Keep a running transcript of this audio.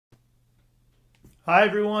Hi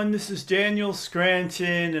everyone, this is Daniel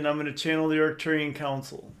Scranton and I'm going to channel the Arcturian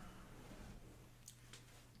Council.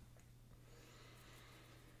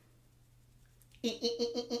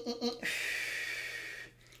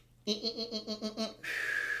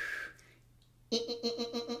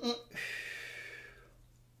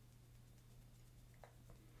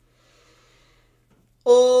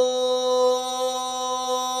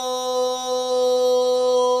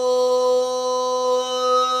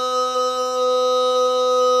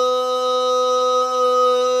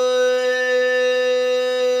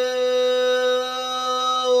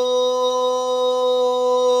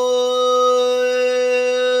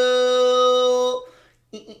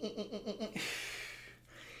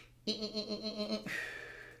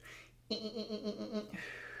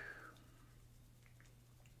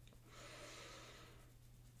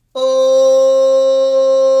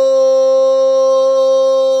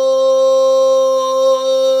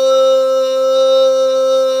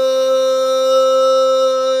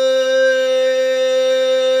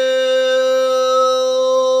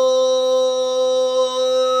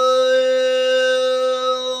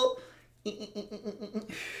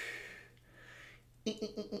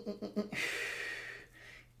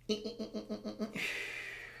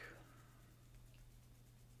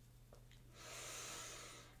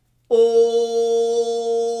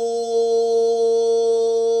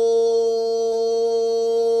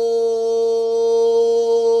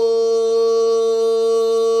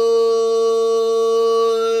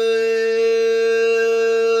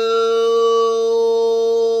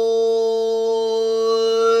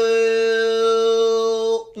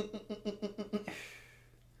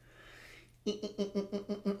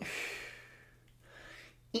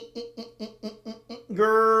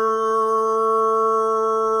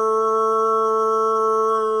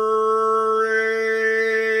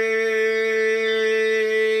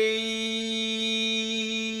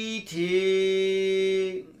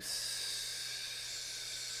 Greetings.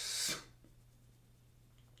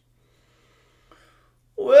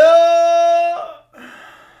 Well,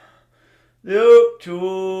 the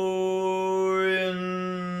Arcturian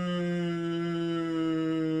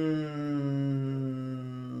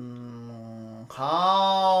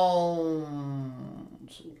Council.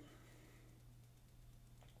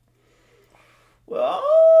 Well,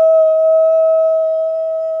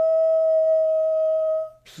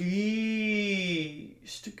 please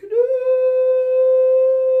stick it out.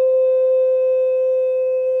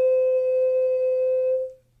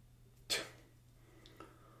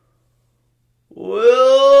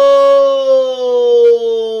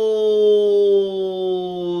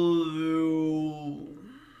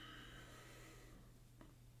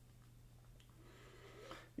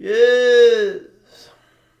 Yes.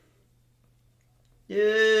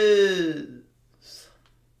 Yes.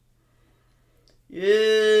 Yes.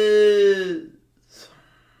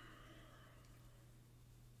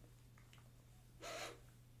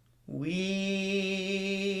 We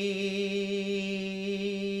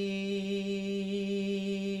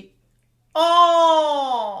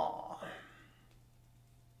are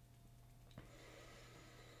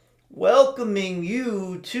welcoming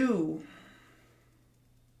you to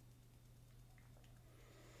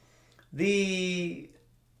the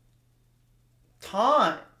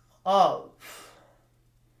time of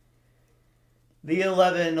the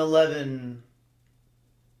 11/11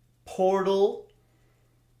 portal,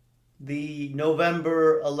 the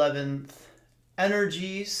November 11th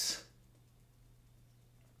energies,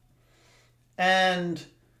 and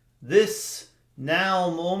this now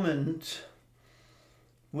moment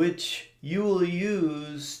which you will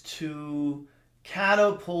use to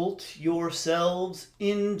catapult yourselves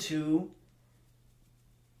into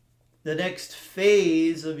the next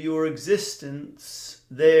phase of your existence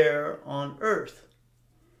there on Earth.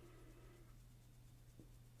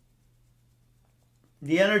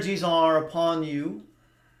 The energies are upon you,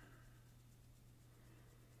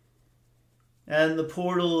 and the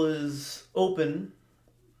portal is open,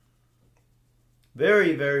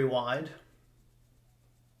 very, very wide.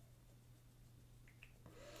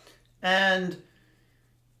 And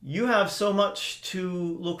you have so much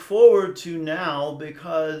to look forward to now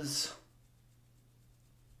because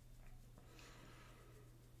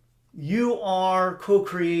you are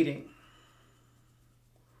co-creating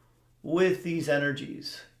with these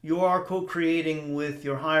energies. You are co-creating with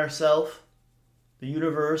your higher self, the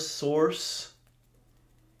universe, source,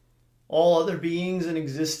 all other beings in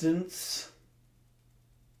existence.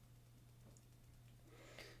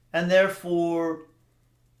 And therefore,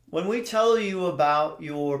 when we tell you about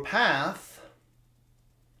your path,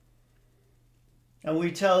 and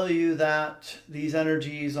we tell you that these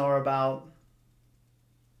energies are about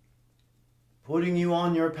putting you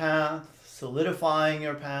on your path, solidifying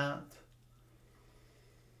your path,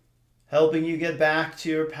 helping you get back to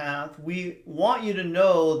your path. We want you to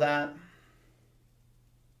know that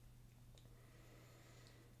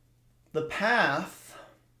the path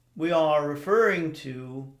we are referring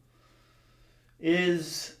to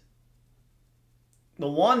is the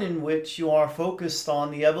one in which you are focused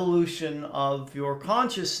on the evolution of your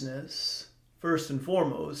consciousness, first and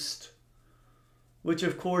foremost, which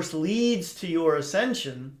of course leads to your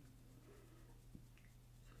ascension,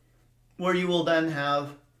 where you will then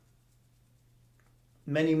have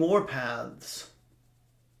many more paths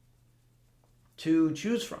to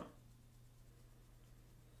choose from.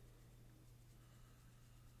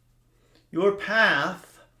 Your path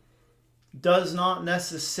does not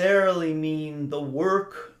necessarily mean the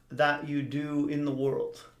work that you do in the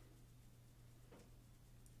world.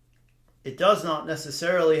 It does not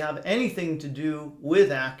necessarily have anything to do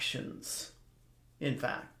with actions, in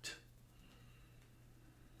fact.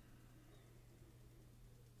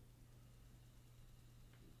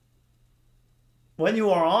 When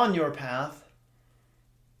you are on your path,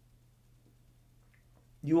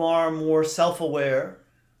 you are more self-aware.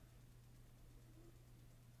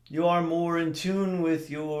 You are more in tune with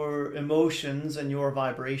your emotions and your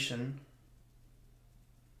vibration.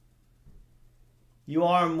 You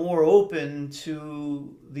are more open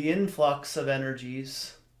to the influx of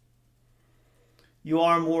energies. You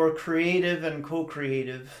are more creative and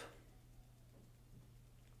co-creative.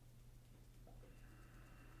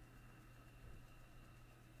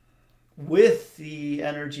 With the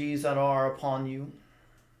energies that are upon you.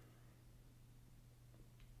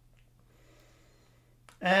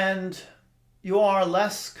 And you are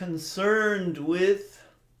less concerned with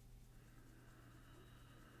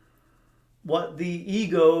what the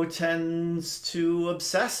ego tends to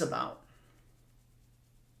obsess about.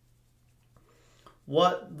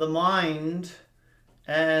 What the mind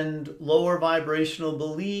and lower vibrational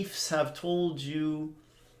beliefs have told you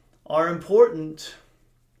are important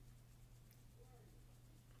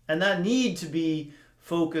and that need to be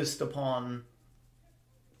focused upon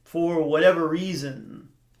for whatever reason.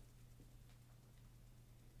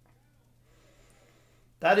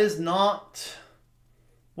 That is not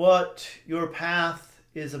what your path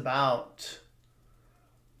is about.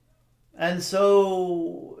 And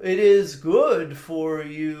so it is good for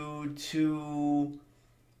you to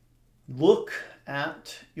look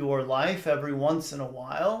at your life every once in a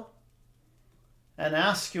while and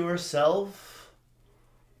ask yourself,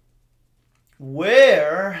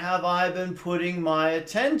 where have I been putting my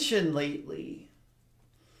attention lately?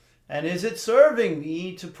 And is it serving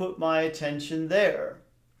me to put my attention there?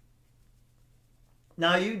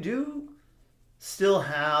 Now, you do still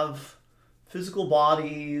have physical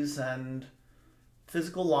bodies and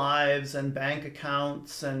physical lives and bank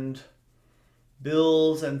accounts and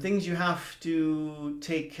bills and things you have to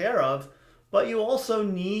take care of, but you also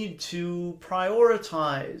need to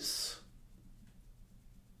prioritize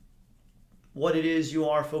what it is you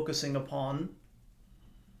are focusing upon.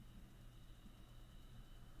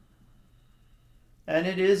 And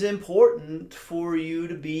it is important for you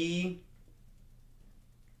to be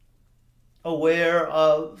aware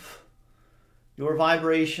of your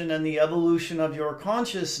vibration and the evolution of your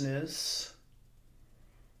consciousness,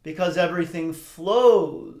 because everything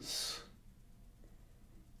flows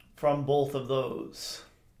from both of those.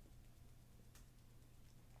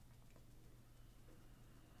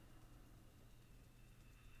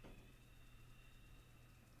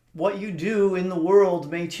 What you do in the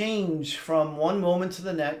world may change from one moment to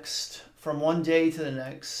the next, from one day to the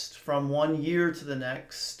next, from 1 year to the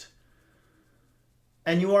next.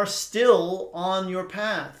 And you are still on your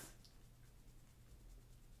path.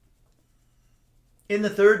 In the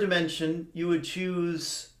third dimension, you would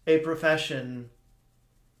choose a profession.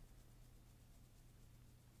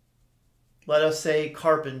 Let us say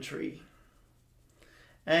carpentry.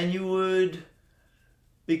 And you would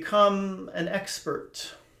become an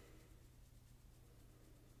expert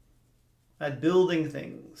at building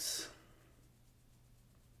things.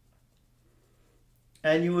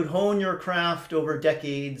 And you would hone your craft over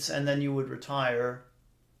decades, and then you would retire.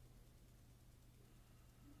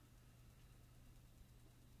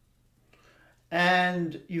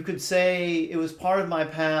 And you could say, it was part of my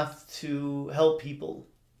path to help people.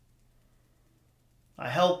 I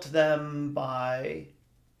helped them by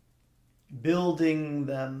building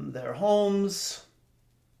them their homes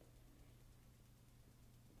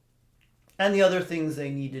and the other things they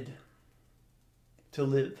needed to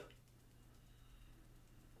live.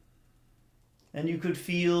 And you could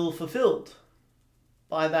feel fulfilled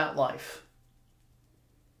by that life.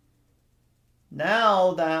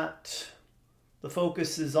 Now that the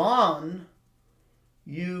focus is on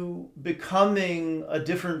you becoming a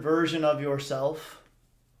different version of yourself,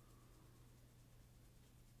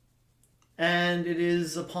 and it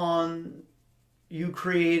is upon you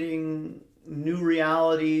creating new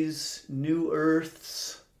realities, new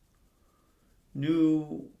earths,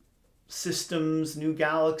 new systems, new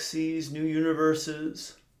galaxies, new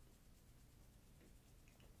universes.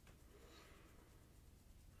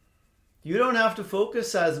 You don't have to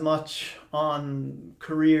focus as much on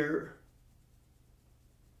career.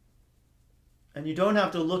 And you don't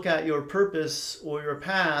have to look at your purpose or your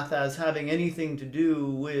path as having anything to do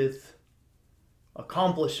with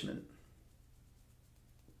accomplishment.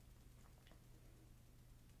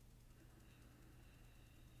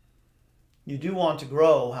 You do want to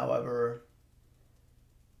grow, however,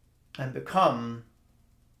 and become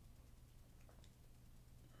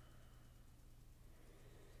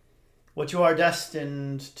what you are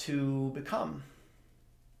destined to become.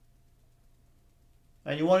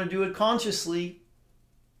 And you want to do it consciously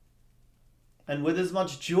and with as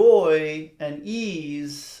much joy and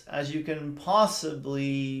ease as you can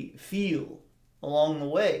possibly feel along the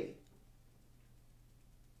way.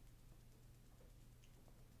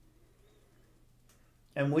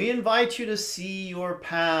 And we invite you to see your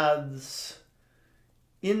paths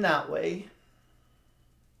in that way.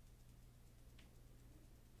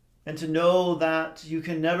 And to know that you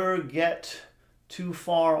can never get too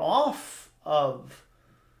far off of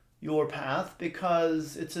your path,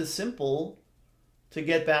 because it's as simple to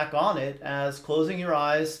get back on it as closing your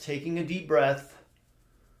eyes, taking a deep breath,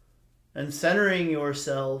 and centering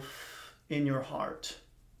yourself in your heart.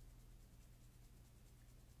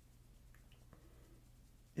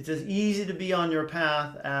 It's as easy to be on your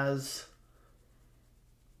path as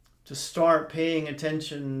to start paying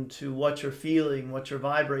attention to what you're feeling, what you're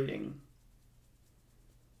vibrating.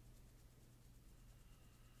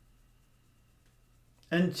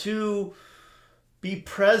 And to be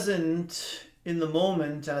present in the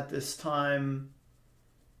moment at this time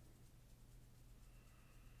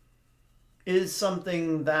is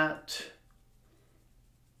something that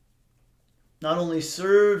not only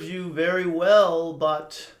serves you very well,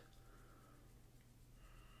 but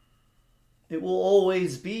it will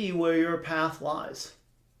always be where your path lies.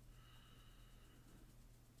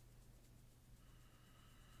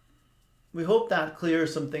 We hope that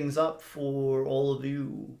clears some things up for all of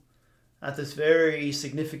you at this very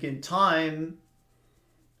significant time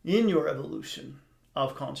in your evolution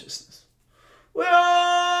of consciousness. We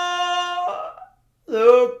are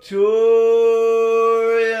the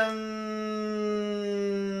Arcturian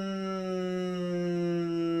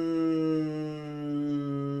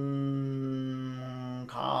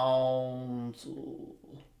Council,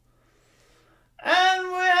 and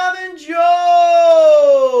we have enjoyed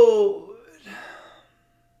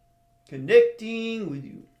connecting with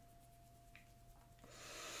you.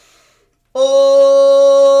 I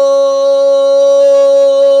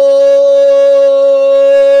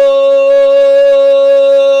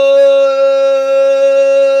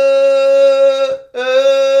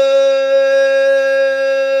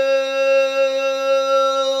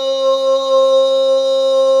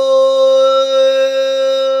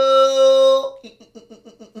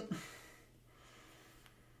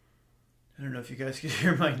don't know if you guys could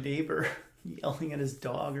hear my neighbor yelling at his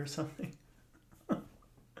dog or something.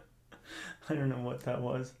 I don't know what that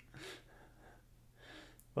was.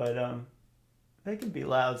 But they can be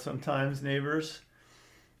loud sometimes, neighbors.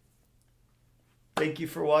 Thank you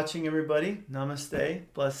for watching, everybody. Namaste.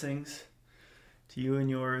 Blessings to you and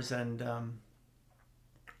yours. And I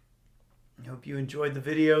hope you enjoyed the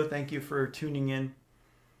video. Thank you for tuning in.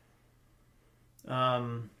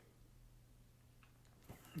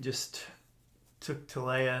 Just took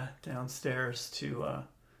Talea downstairs to,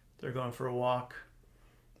 they're going for a walk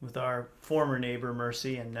with our former neighbor,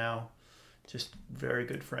 Mercy, and now just very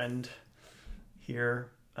good friend here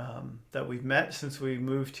that we've met since we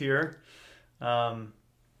moved here.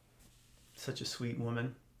 Such a sweet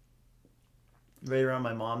woman. Right around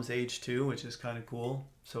my mom's age too, which is kind of cool.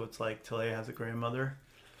 So it's like Talea has a grandmother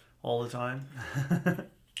all the time.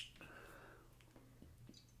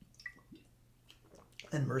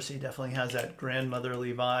 And Mercy definitely has that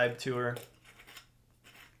grandmotherly vibe to her.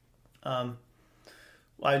 I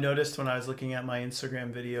noticed when I was looking at my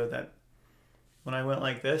Instagram video that when I went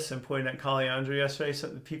like this and pointed at Kaliandra yesterday, so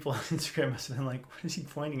the people on Instagram must have been like, what is he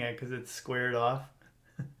pointing at? Because it's squared off.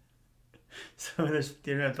 So they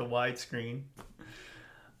didn't have the widescreen.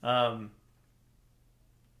 I'm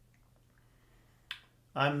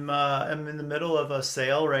in the middle of a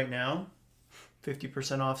sale right now,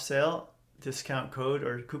 50% off sale. discount code,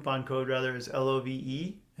 or coupon code rather, is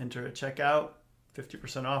LOVE. Enter at checkout,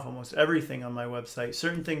 50% off almost everything on my website.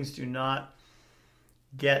 Certain things do not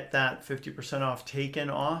get that 50% off taken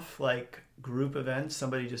off, like group events.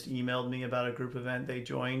 Somebody just emailed me about a group event they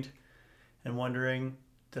joined and wondering,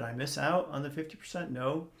 did I miss out on the 50%?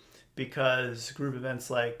 No, because group events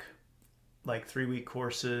like 3-week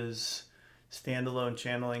courses, standalone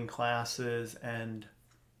channeling classes, and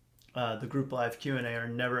the group live Q&A are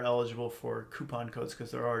never eligible for coupon codes because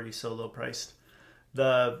they're already so low priced.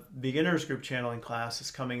 The beginners group channeling class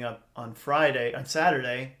is coming up on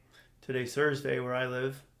Saturday. Today's Thursday where I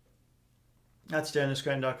live. That's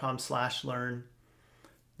denniscranton.com/learn,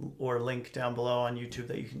 or link down below on YouTube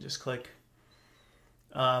that you can just click.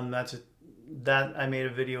 That I made a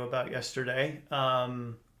video about yesterday.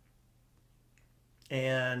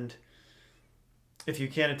 And if you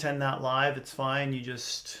can't attend that live, it's fine. You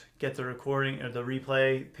just get the recording or the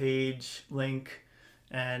replay page link,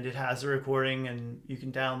 and it has a recording, and you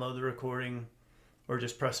can download the recording or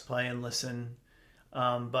just press play and listen.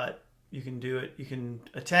 But you can do it. You can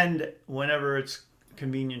attend whenever it's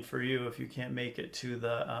convenient for you if you can't make it to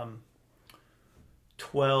the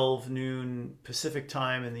 12 noon Pacific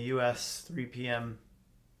time in the US, 3 p.m.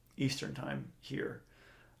 Eastern time here,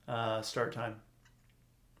 start time.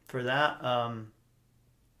 For that,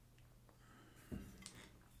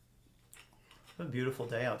 it's a beautiful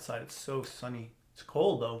day outside. It's so sunny. It's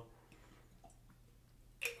cold though.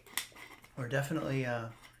 We're definitely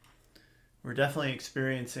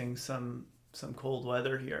experiencing some cold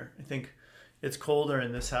weather here. I think it's colder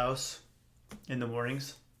in this house in the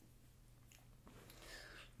mornings.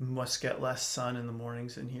 Must get less sun in the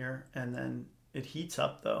mornings in here, and then it heats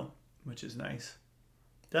up though, which is nice.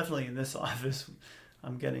 Definitely in this office,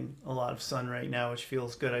 I'm getting a lot of sun right now, which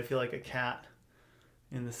feels good. I feel like a cat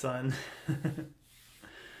in the sun.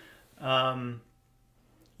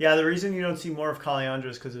 Yeah, the reason you don't see more of Calandra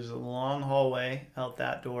is because there's a long hallway out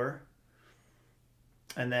that door.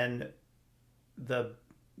 And then the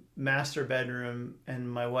master bedroom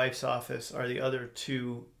and my wife's office are the other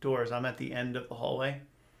 2 doors. I'm at the end of the hallway.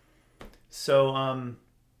 So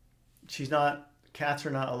cats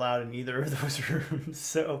are not allowed in either of those rooms.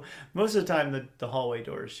 So most of the time the hallway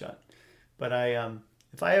door is shut. But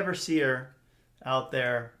if I ever see her out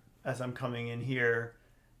there as I'm coming in here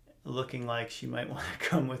looking like she might want to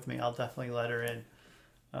come with me, I'll definitely let her in.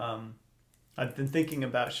 I've been thinking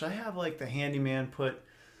about, should I have like the handyman put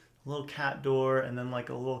a little cat door and then like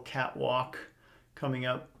a little cat walk coming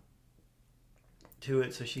up to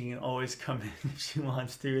it so she can always come in if she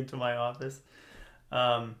wants to into my office.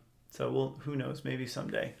 So who knows, maybe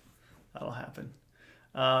someday that'll happen.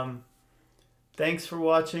 Thanks for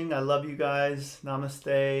watching. I love you guys.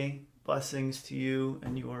 Namaste. Blessings to you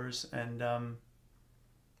and yours. And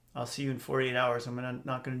I'll see you in 48 hours. I'm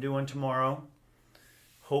not going to do one tomorrow.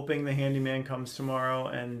 Hoping the handyman comes tomorrow,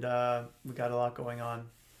 and we got a lot going on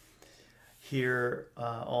here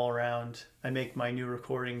all around. I make my new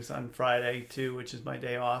recordings on Friday too, which is my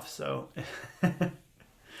day off. So I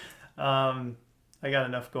got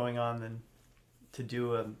enough going on then to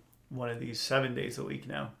do one of these 7 days a week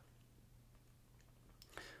now.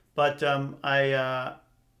 But I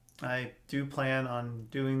do plan on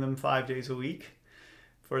doing them 5 days a week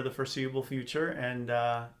for the foreseeable future, and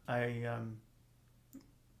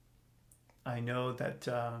I know that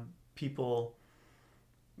people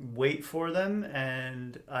wait for them,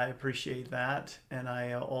 and I appreciate that, and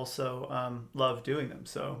I also love doing them.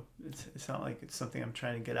 So it's not like it's something I'm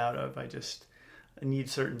trying to get out of. I need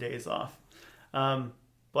certain days off.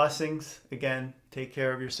 Blessings. Again, take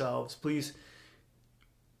care of yourselves. Please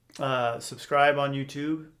subscribe on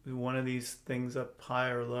YouTube. One of these things up high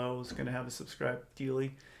or low is going to have a subscribe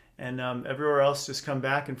dealy. And everywhere else, just come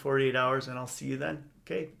back in 48 hours and I'll see you then.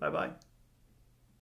 Okay, bye-bye.